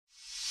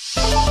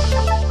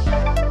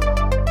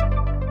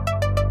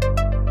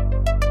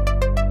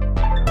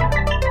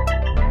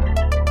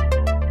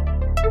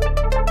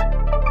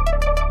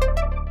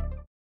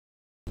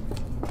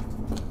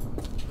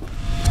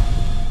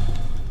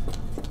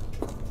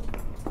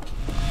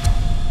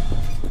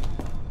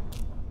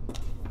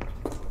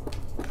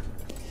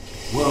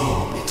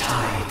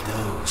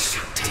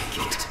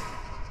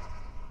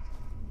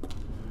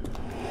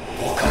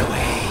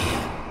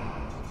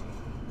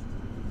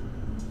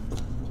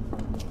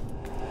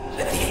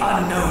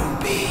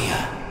unknown be?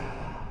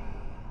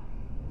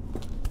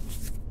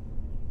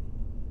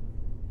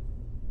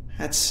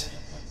 That's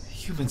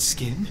human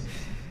skin,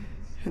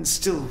 and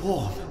still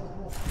warm.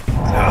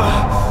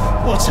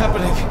 What's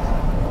happening?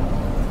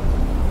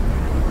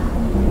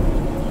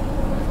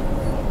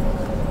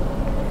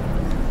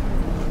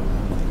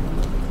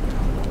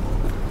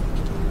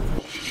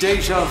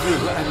 Deja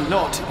vu, and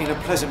not in a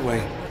pleasant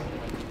way.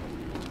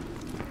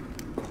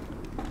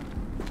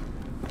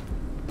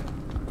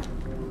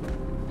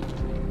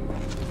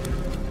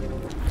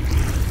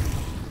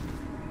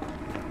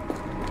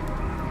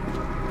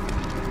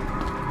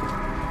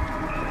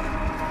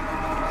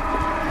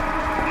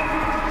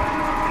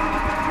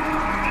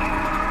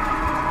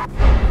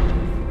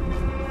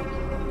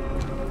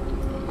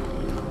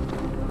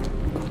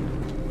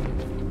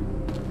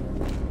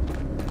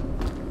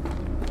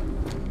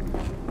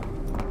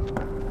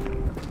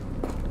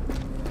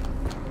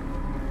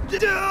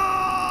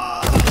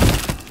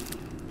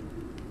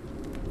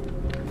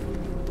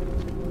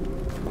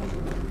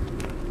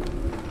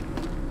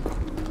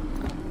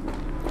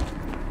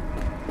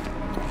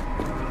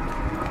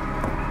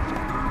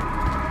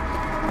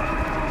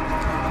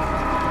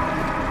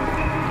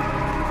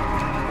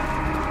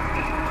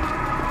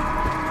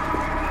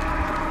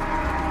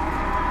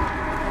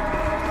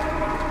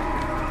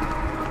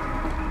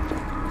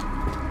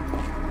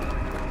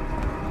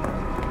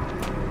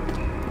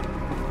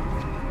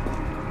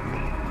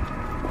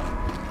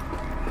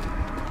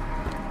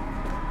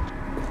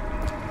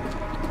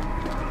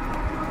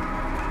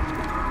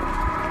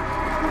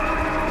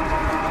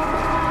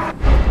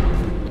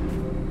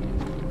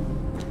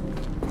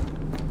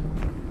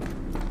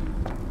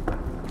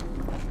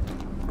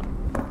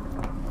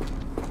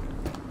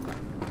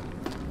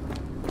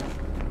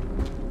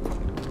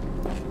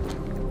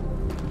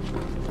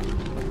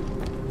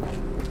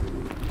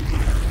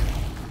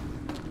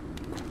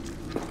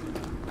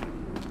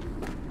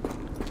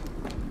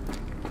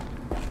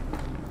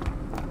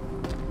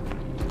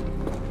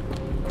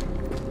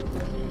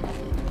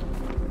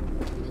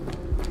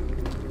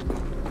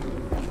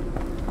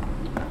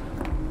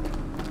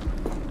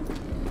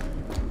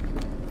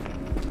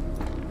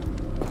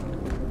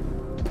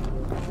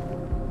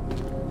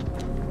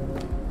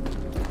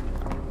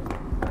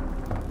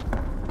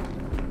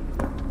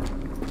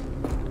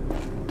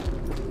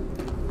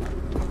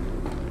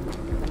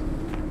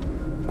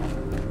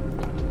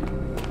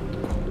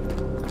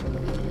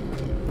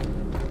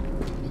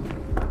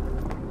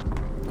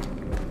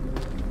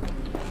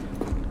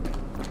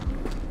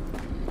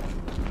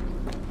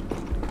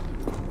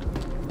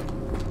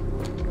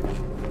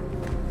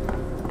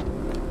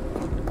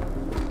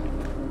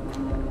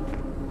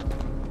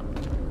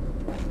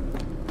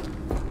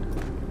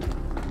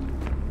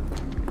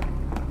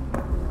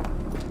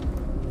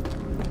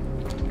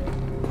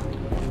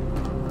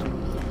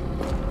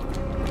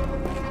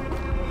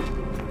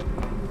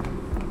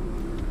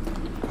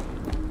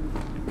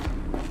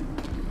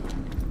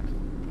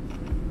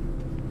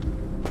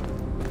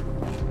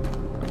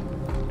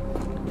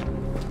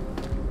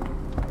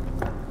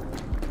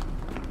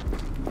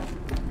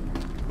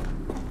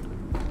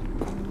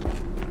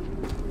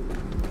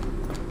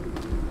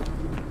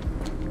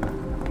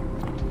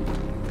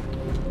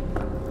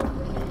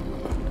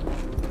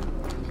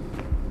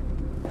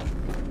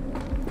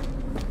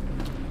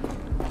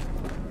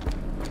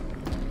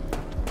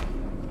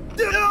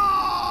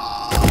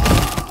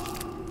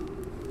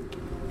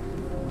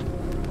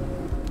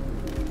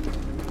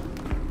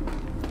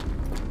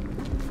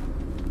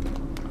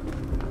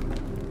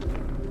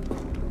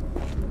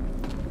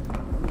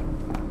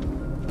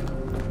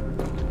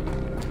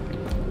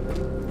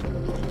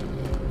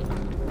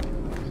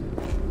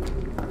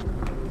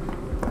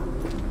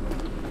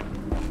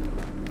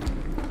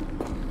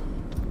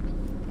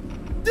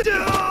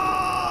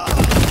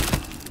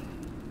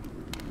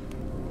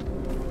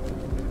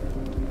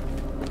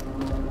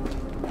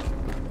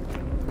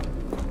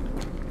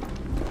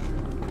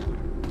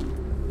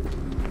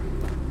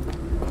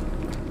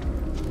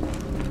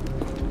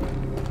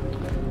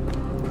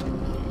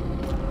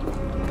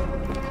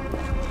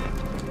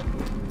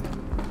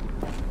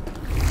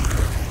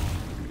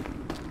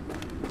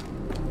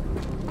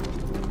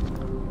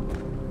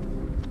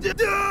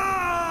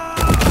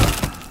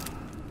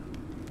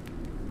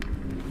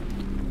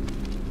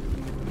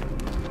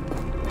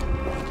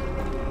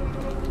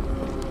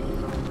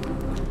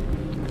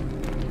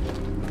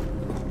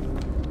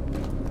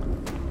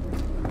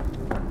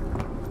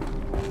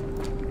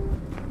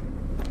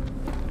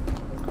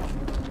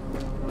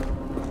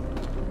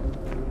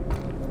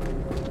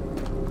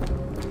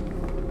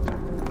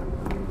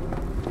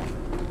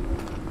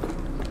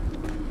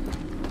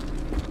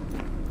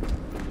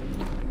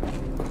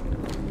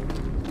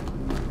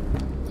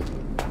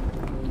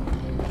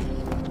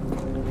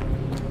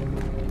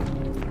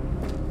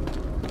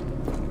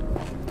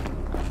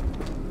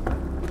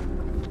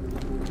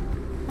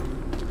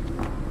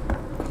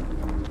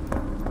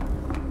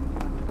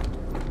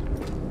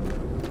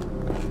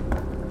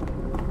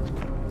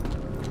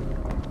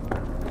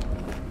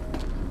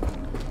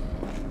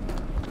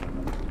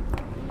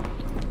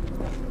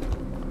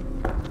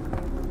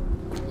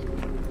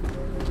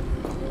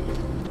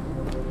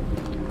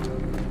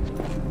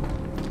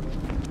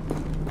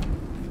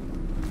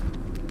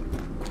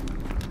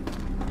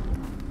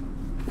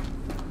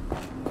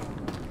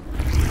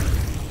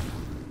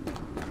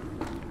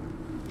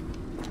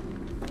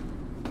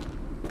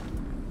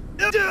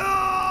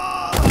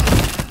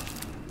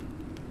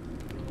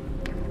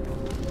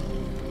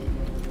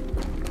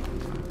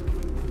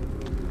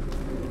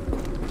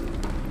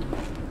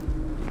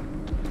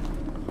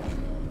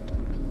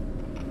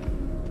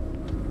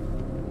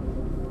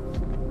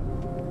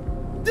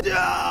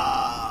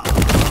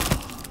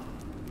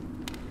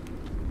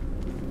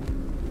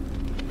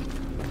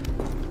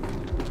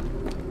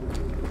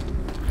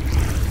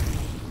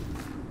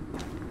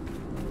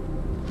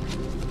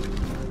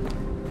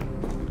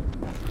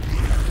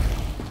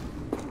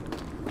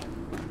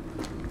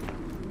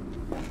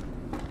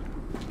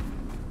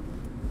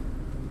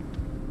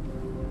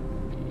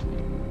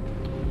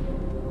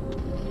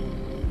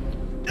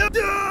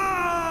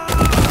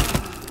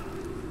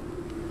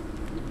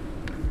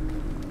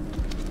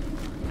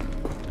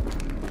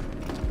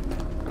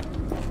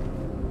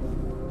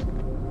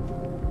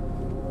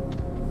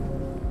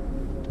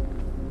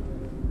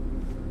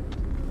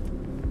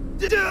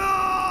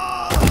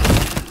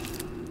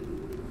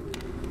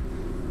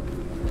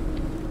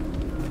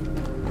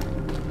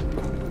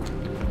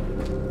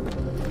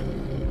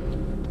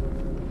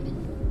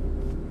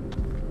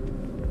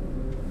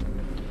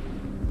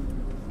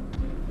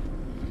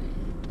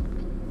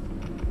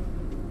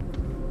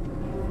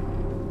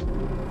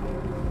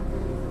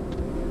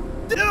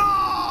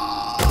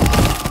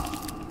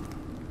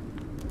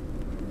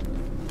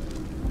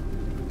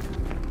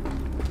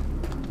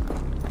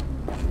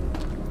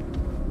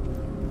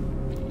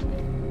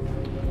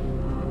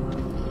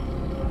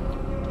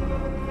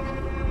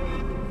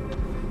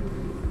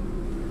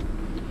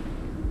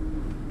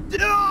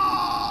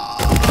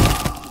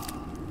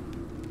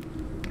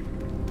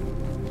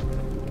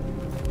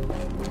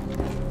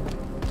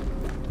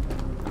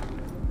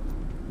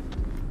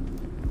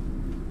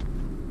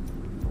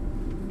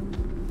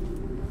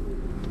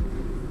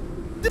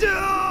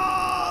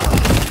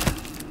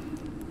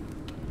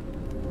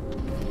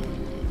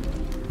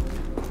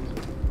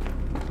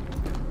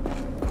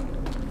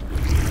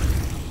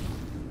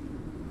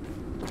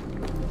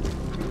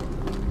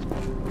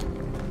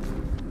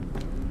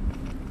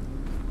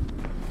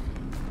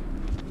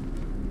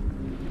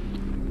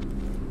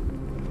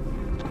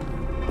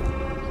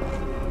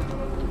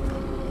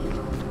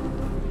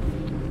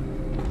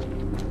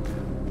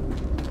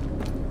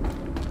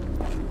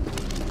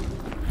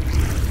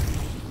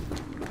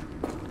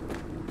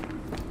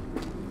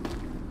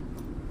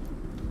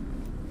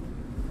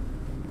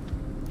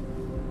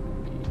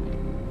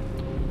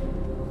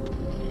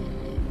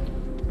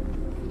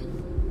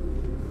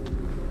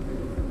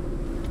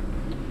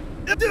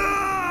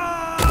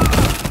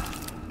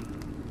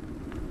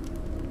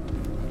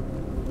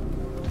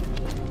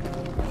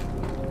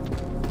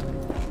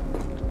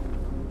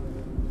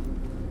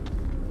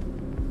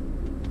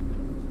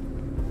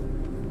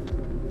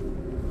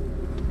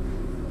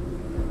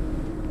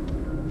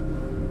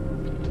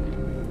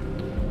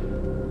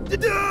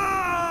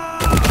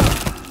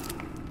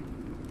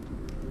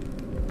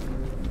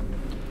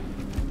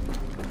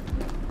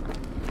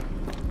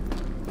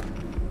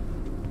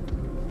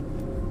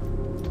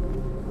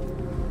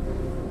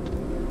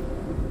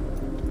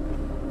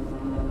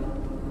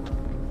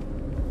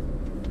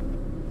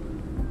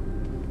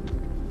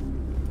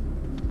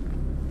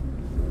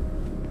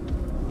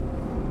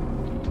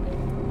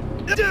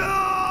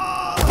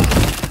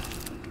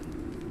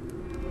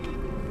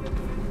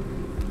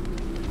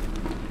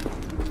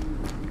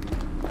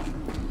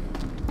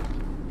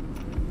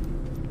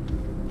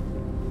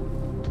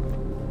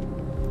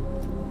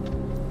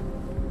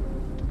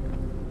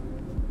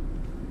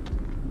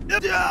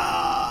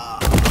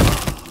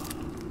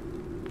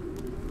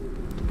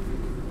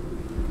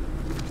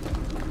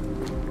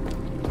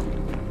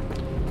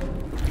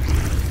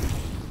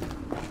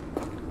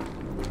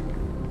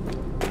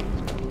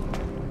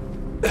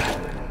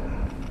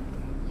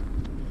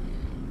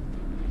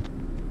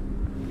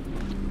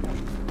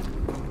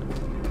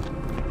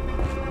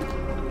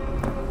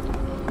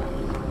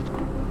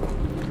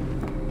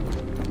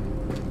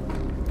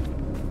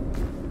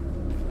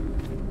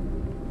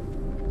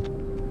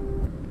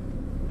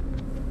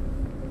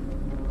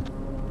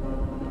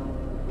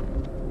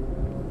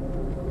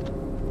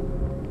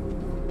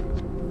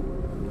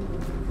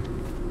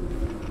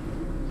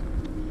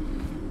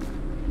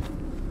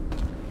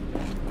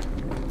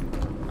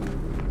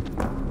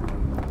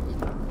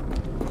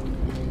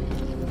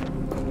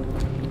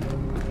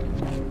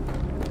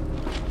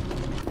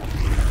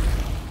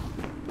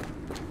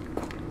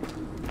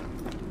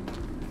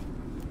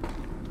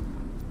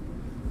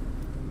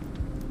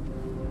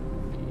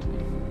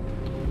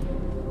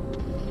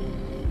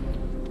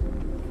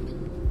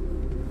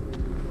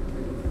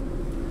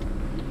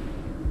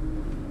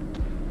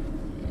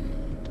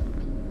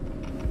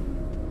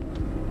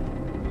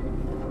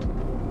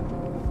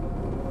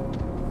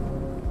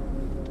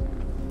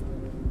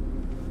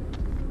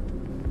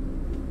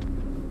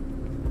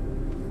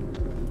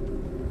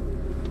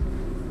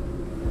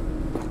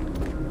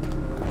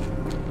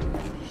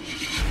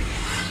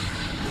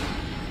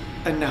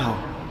 And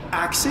now,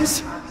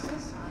 axes?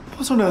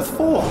 What on earth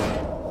for?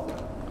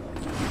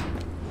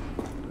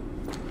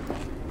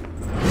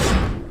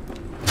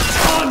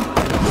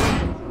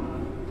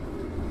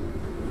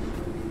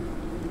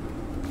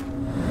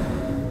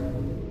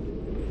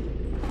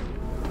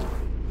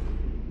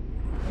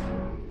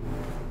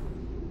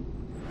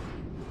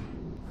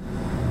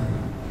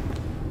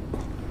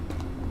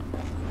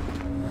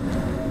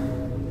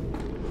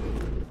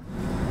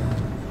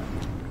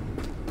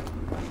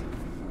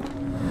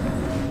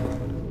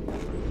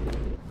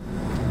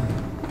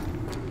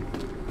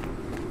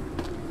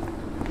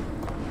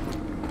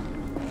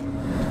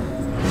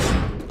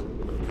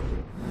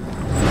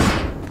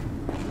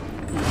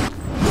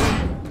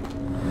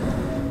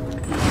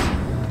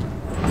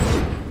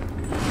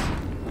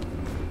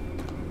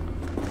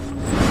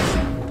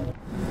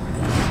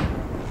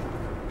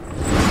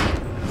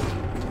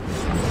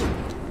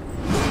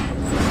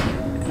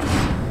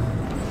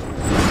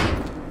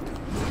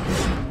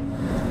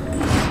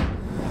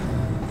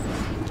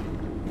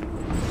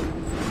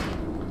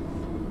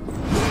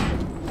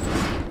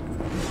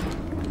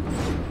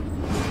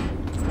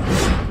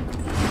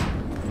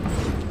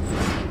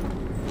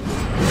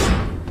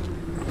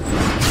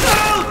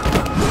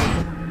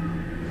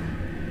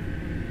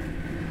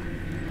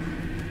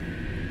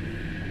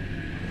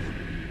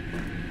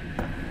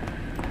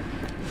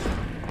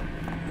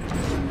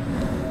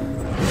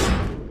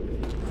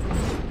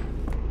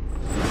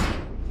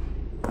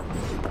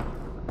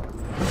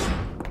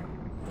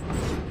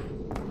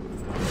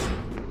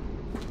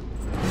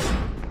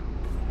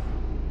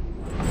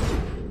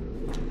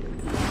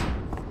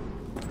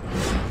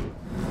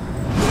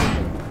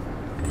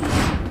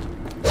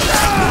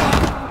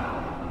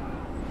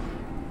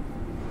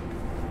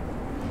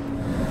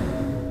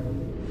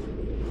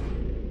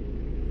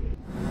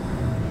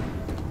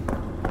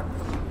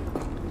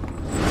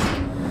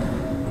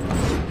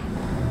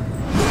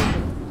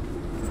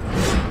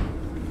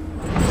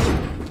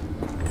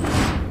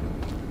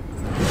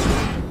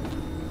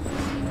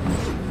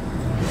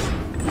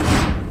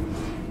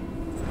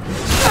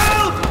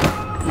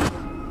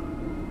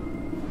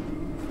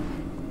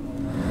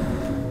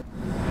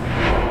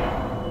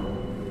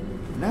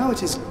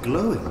 light is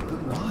glowing, but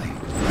why?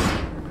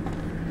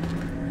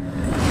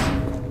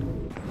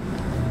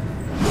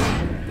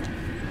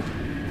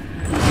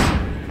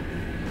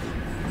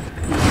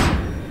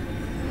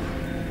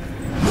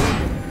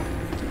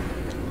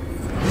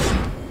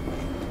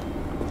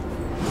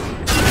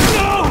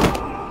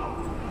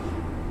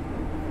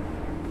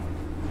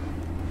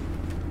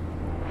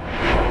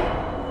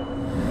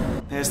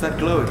 There's that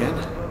glow again.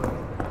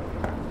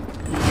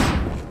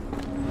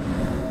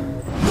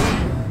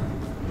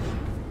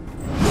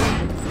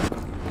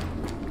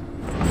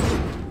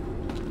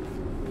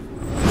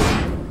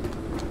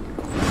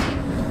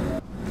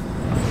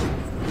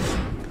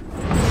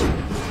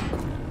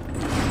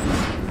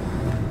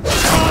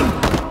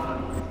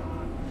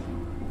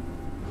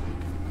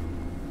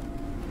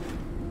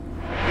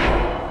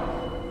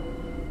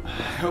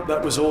 I hope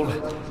that was all.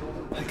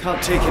 I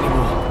can't take any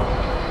more.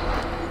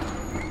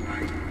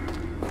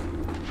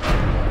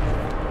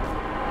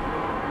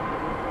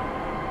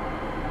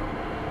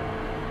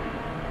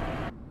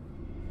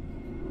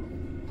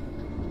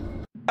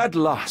 At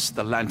last,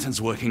 the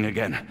lantern's working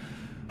again.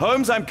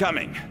 Holmes, I'm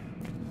coming.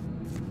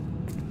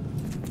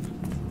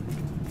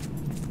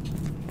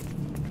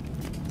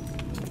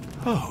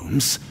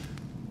 Holmes,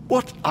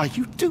 what are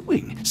you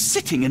doing,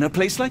 sitting in a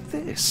place like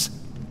this?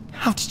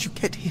 How did you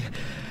get here?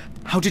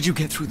 How did you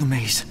get through the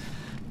maze?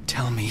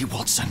 Tell me,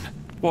 Watson.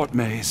 What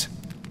maze?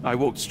 I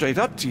walked straight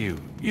up to you.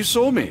 You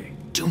saw me.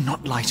 Do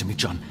not lie to me,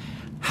 John.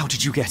 How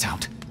did you get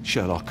out?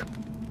 Sherlock,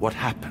 what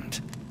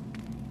happened?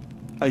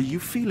 Are you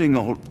feeling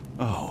all...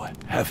 Oh,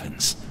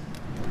 heavens.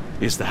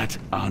 Is that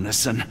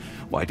Arneson?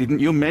 Why didn't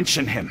you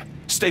mention him?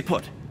 Stay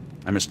put.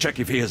 I must check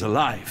if he is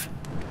alive.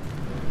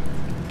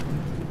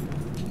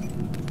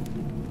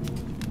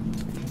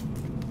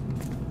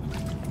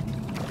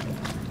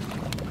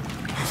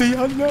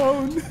 The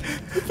unknown,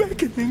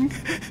 beckoning,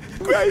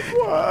 great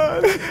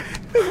one,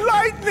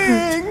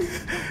 lightning!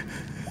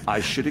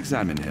 I should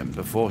examine him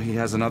before he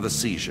has another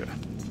seizure.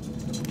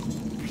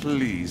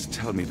 Please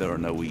tell me there are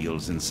no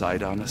eels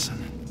inside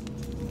Arneson.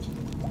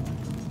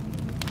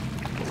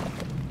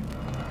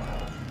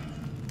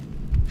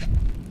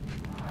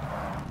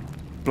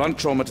 Blunt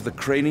trauma to the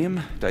cranium,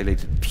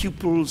 dilated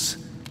pupils,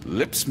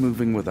 lips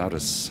moving without a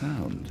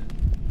sound.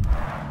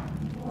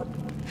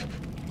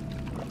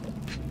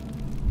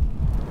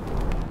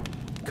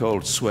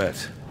 Cold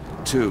sweat.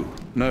 2,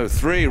 no,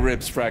 3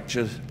 ribs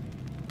fractured.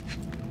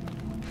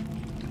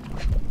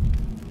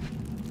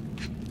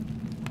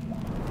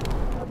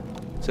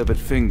 Severed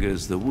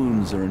fingers, the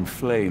wounds are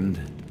inflamed.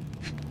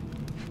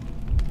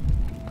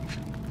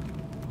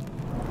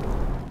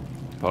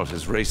 Pulse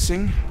is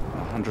racing,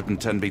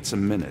 110 beats a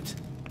minute.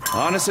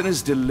 Arneson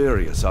is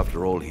delirious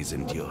after all he's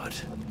endured.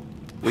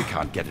 We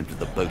can't get him to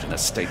the boat in a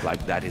state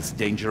like that. It's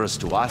dangerous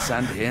to us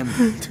and him.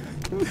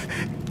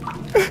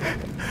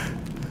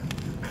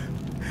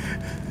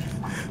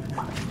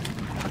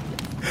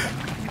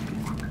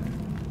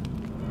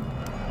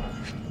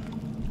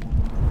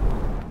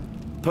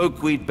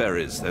 Pokeweed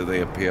berries, though they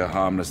appear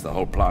harmless, the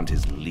whole plant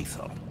is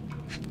lethal.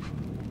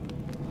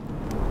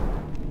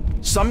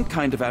 Some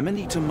kind of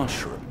amanita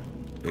mushroom,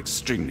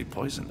 extremely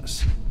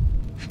poisonous.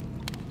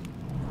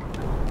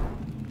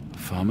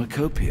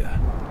 Pharmacopoeia,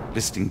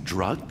 listing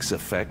drugs,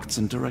 effects,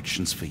 and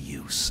directions for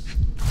use.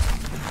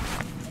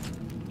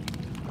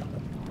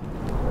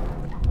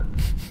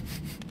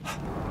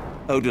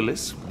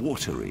 Odorless,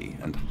 watery,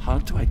 and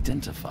hard to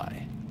identify.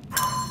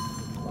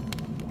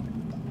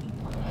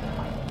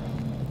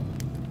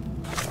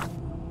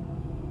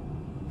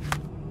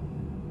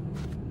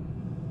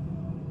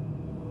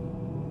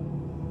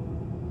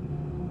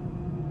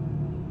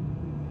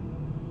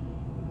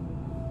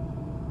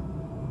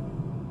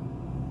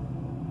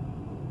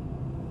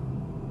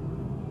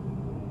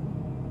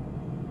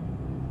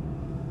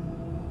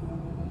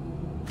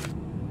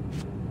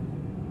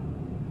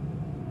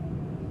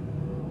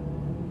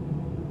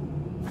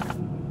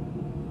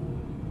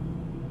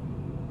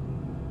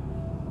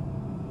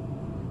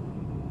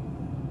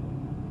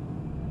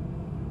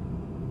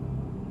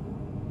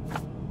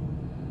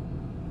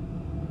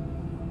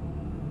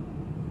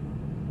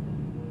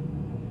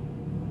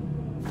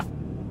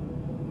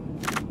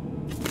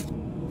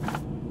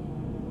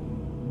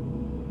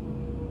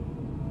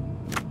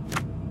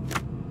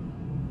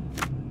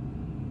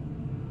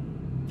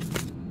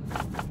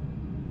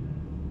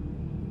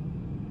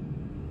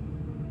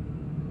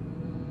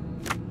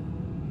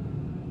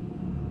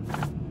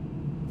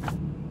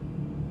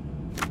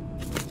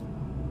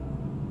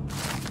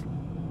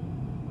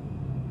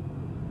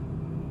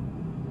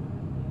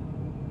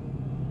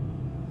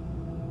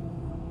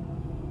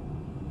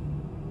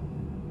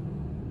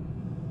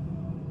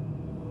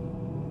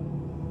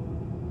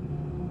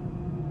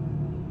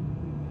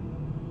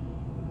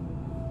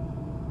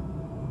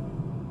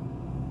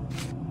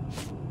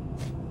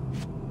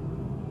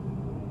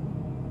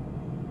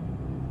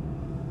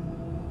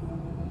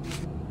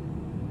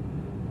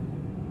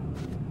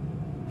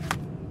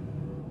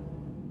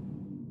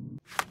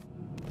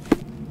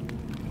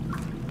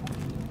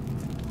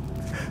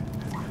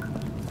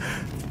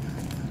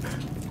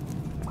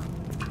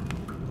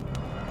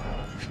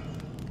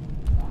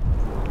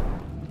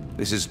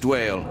 This is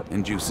Dwale,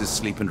 induces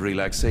sleep and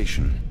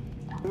relaxation.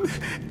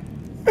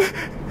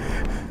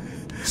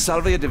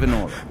 Salvia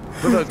divinora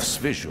provokes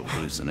visual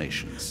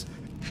hallucinations.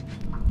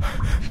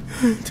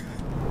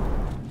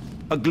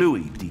 A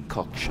gluey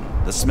decoction.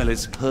 The smell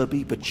is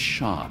herby but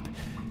sharp.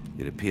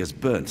 It appears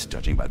burnt,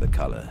 judging by the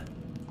color.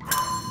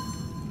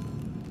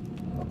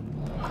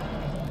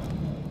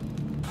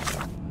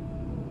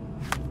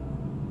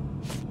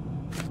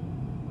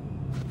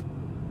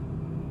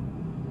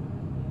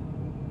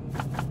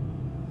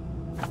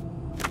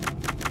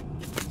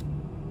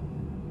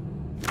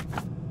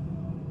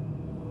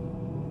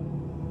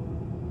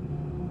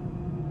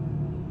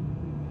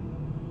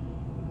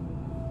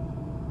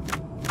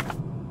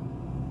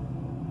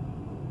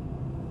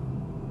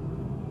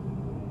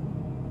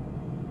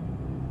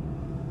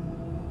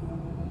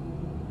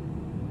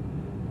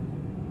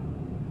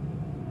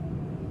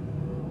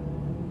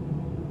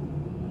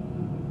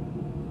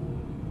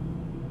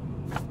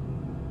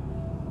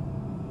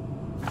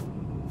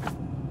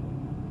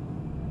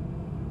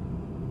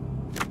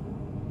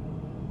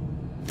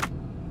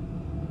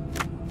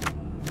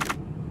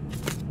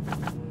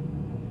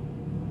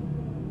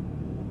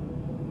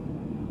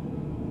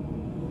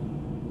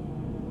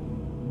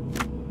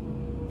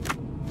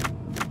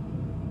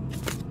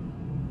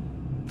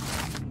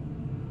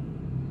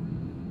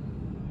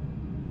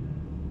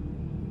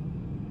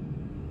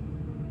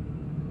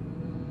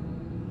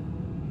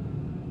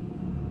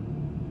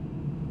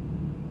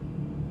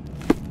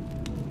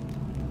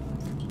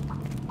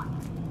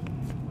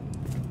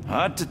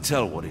 Hard to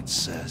tell what it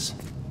says.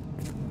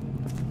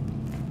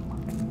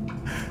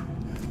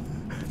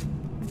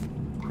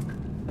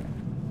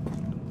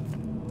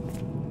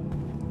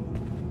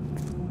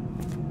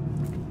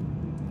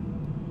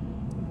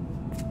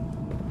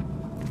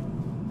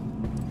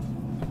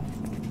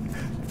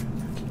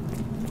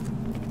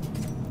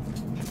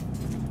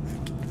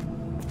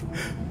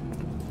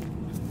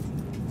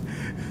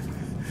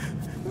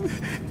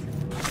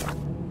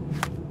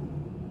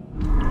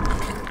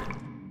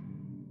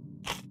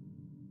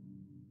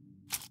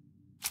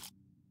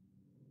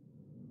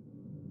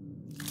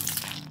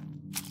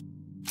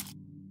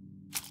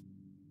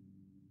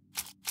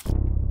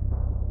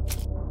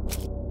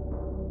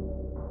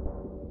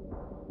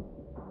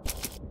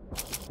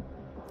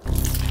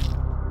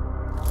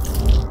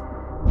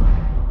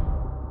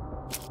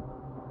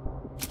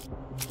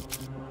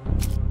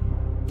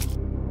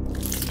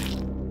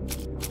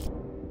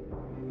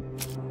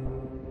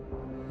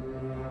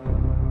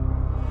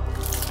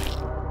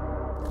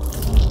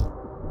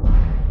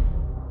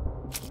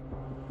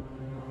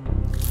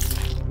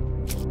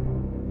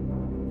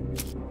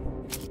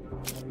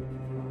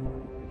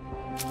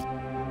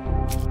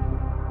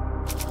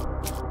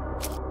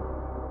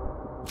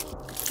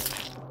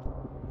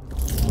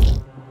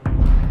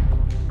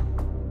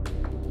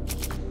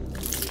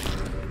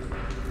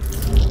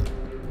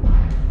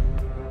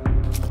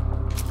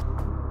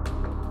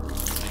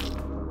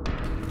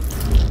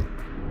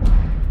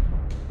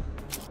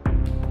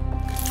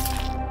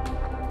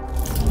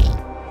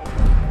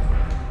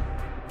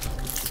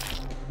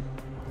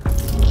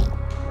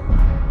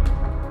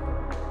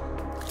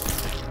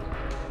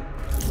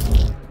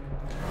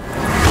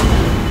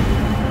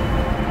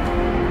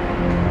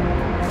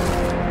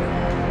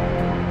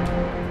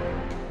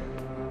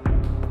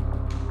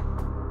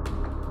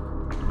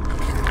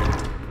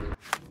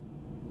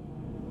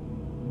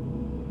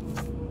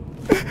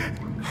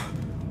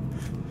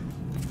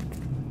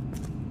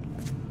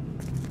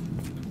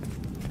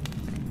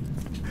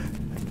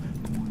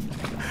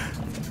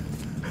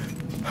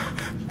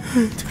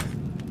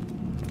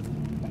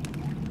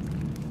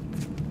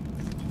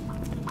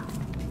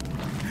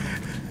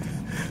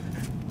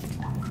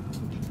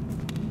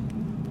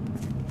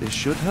 This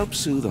should help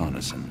soothe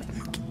Arneson.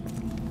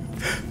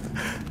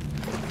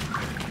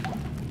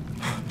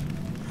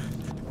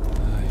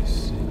 I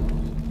see.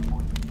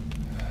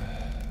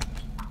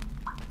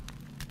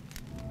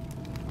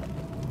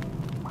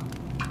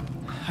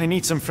 I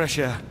need some fresh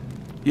air.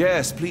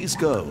 Yes, please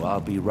go. I'll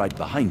be right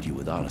behind you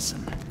with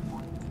Arneson.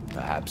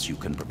 Perhaps you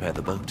can prepare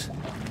the boat.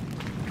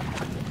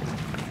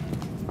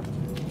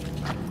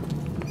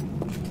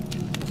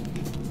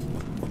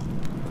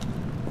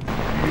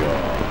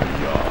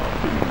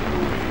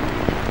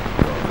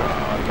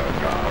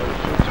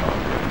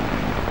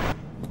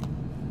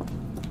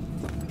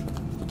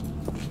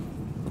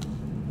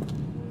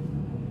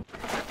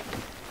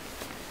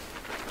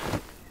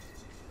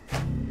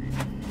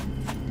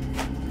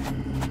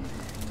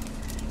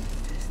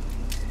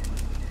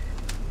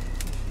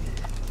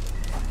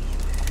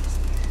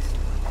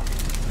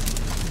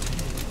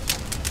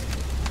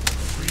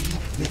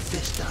 Me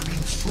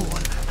festering soul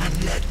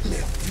and let me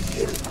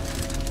feel.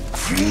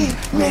 Free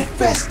me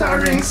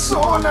festering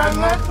soul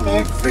and let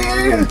me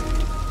feel.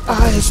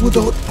 Eyes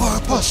without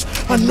purpose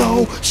and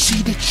now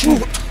see the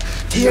truth.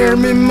 Tear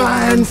me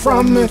mind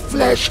from me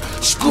flesh,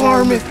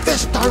 score me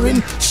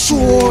festering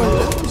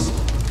soul.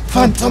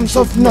 Phantoms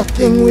of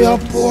nothing, we are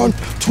born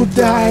to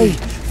die.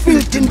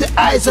 Filth in the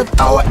eyes of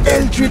our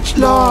eldritch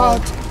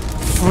lord.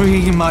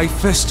 Free my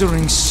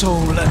festering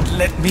soul and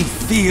let me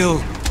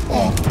feel.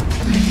 Oh,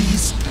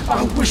 please,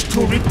 I wish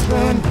to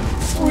return.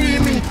 Free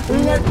me,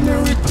 let me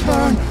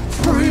return.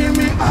 Free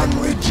me and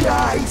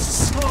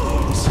rejoice.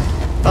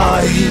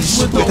 Eyes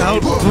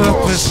without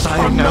purpose,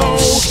 I now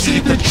see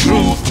the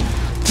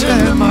truth.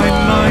 Tear my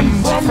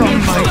mind from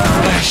my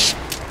flesh.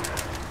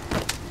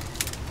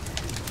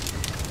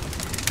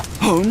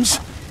 Holmes,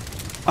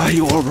 are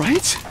you all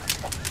right?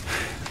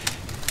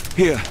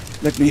 Here,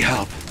 let me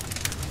help.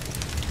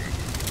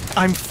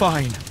 I'm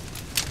fine.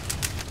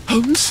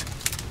 Holmes?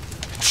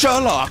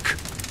 Sherlock!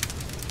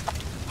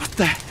 What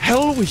the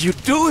hell were you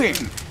doing?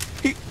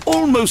 He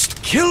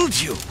almost killed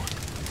you.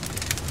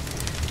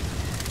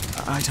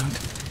 I don't...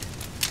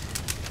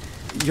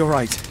 You're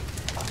right.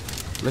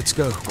 Let's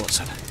go,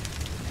 Watson.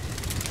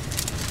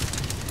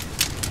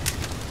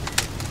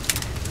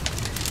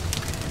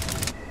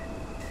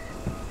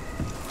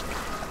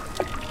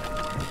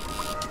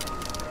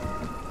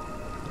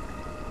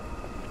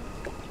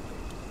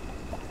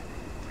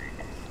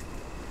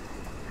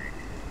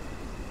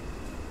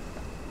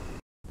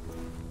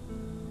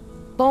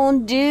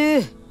 Bon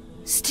Dieu!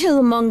 Still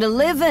among the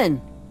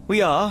living.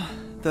 We are,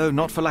 though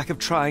not for lack of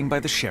trying by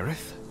the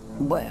sheriff.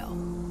 Well,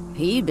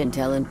 he'd been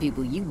telling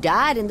people you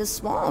died in the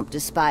swamp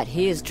despite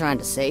his trying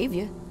to save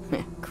you.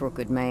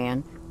 Crooked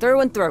man. Through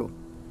and through.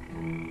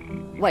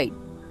 Wait,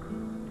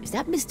 is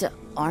that Mr.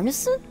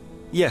 Arneson?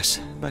 Yes,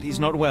 but he's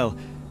not well.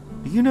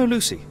 You know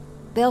Lucy?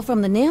 Belle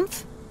from the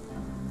Nymph?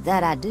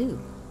 That I do.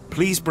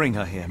 Please bring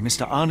her here.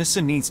 Mr.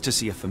 Arneson needs to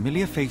see a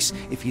familiar face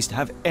if he's to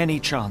have any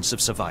chance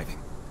of surviving.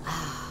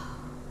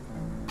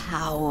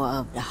 Power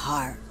of the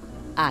heart.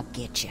 I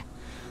get you.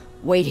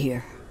 Wait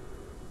here.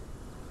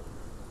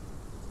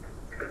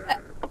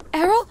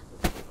 Errol?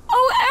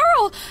 Oh,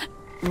 Errol!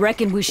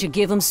 Reckon we should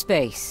give him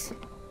space.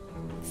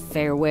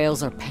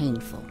 Farewells are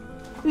painful.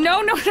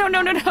 No,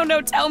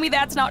 tell me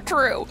that's not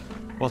true.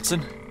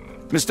 Watson?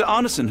 Mr.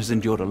 Arneson has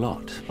endured a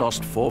lot.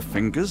 Lost 4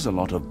 fingers, a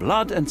lot of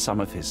blood, and some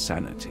of his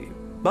sanity.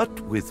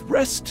 But with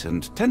rest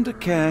and tender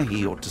care,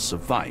 he ought to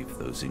survive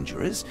those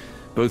injuries,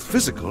 both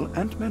physical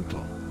and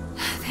mental.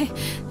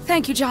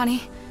 Thank you,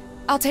 Johnny.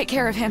 I'll take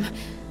care of him.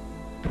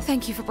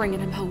 Thank you for bringing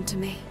him home to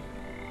me.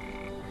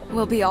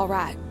 We'll be all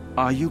right.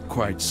 Are you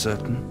quite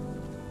certain?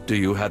 Do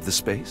you have the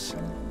space?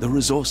 The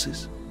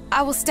resources?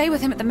 I will stay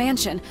with him at the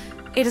mansion.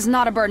 It is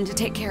not a burden to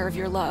take care of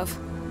your love.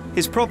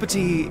 His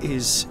property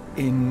is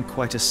in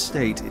quite a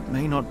state. It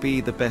may not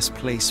be the best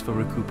place for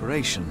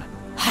recuperation.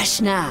 Hush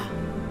now.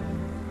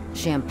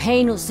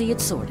 Champagne will see it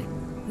sorted.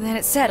 Then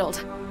it's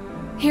settled.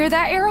 Hear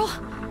that, Errol?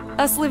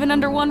 Us living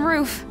under one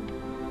roof.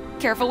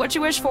 Careful what you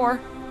wish for.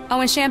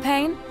 Oh, and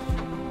champagne?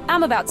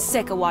 I'm about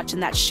sick of watching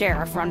that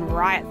sheriff run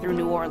riot through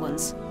New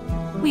Orleans.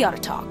 We ought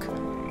to talk.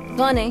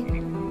 Funny.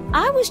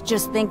 I was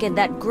just thinking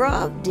that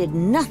grub did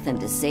nothing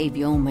to save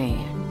your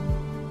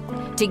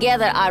man.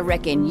 Together, I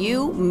reckon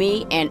you,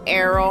 me, and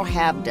Errol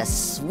have the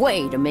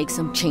sway to make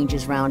some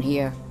changes round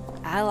here.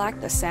 I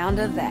like the sound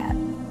of that.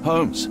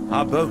 Holmes,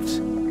 our boat.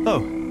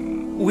 Oh,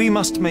 we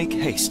must make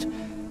haste.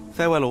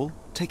 Farewell all.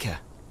 Take care.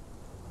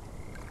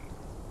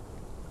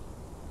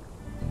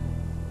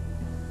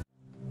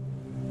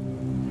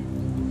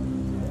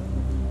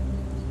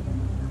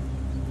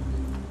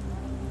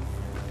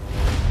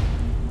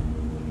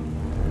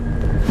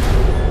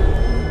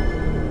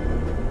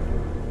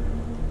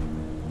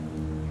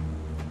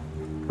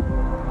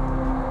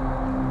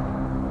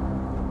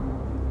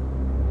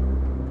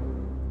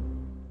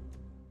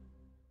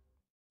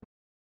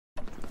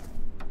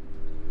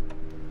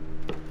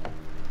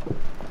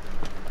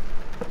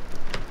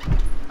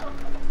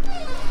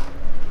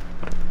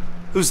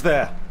 Who's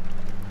there?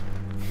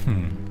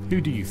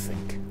 Who do you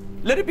think?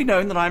 Let it be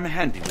known that I'm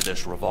handy with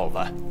this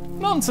revolver.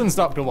 Nonsense,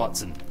 Dr.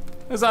 Watson.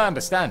 As I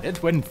understand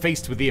it, when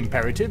faced with the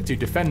imperative to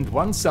defend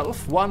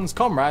oneself, one's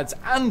comrades,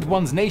 and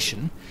one's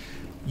nation,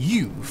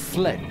 you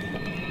fled.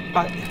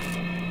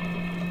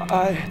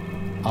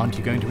 Aren't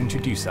you going to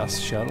introduce us,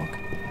 Sherlock?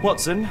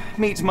 Watson,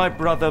 meet my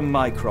brother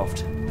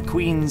Mycroft, the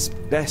Queen's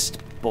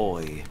best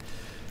boy.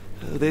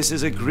 This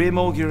is a grim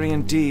augury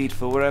indeed,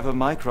 for wherever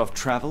Mycroft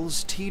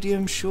travels,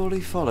 tedium surely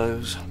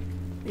follows.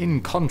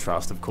 In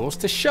contrast, of course,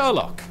 to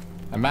Sherlock,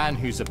 a man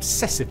whose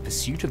obsessive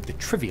pursuit of the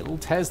trivial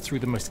tears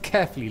through the most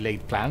carefully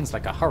laid plans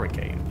like a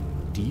hurricane.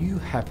 Do you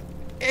have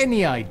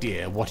any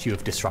idea what you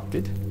have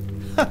disrupted?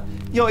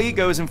 Your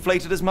ego is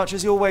inflated as much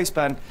as your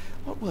waistband.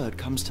 What word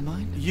comes to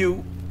mind?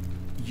 You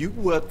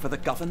work for the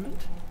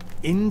government?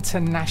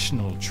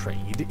 International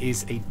trade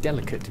is a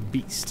delicate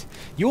beast.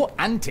 Your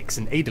antics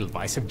and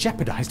Edelweiss have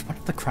jeopardized one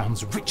of the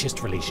Crown's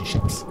richest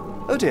relationships.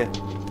 Oh dear.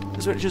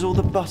 As rich as all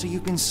the butter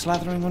you've been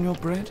slathering on your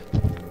bread?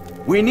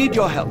 We need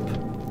your help.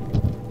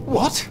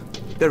 What?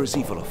 There is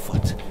evil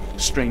afoot.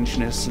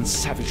 Strangeness and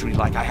savagery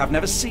like I have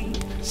never seen.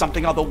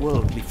 Something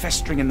otherworldly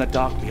festering in the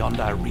dark beyond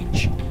our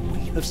reach.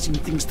 We have seen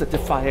things that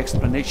defy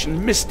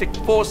explanation. Mystic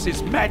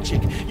forces,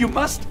 magic. You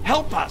must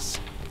help us.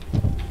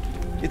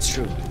 It's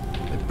true.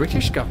 The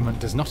British government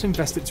does not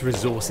invest its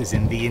resources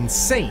in the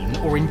insane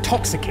or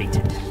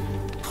intoxicated.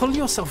 Pull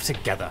yourself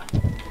together.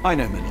 I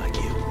know men like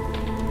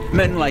you.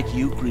 Men like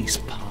you grease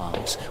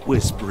palms,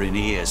 whisper in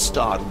ears,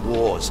 start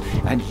wars,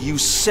 and you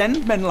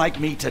send men like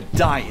me to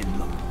die in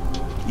them.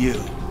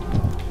 You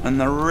and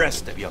the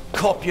rest of your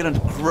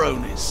corpulent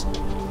cronies.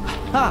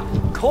 Ha!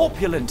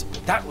 Corpulent!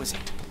 That was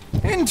it.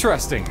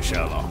 Interesting,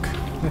 Sherlock.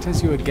 But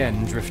as you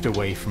again drift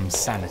away from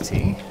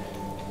sanity,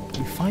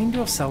 you find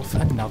yourself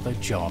another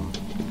John.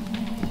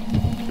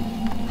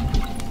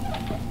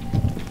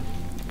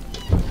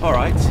 All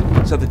right,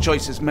 so the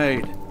choice is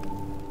made.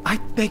 I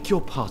beg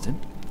your pardon?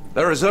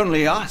 There is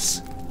only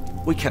us.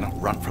 We cannot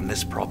run from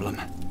this problem.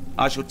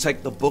 I shall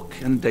take the book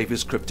and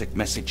Davy's cryptic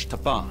message to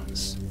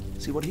Barnes.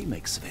 See what he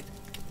makes of it.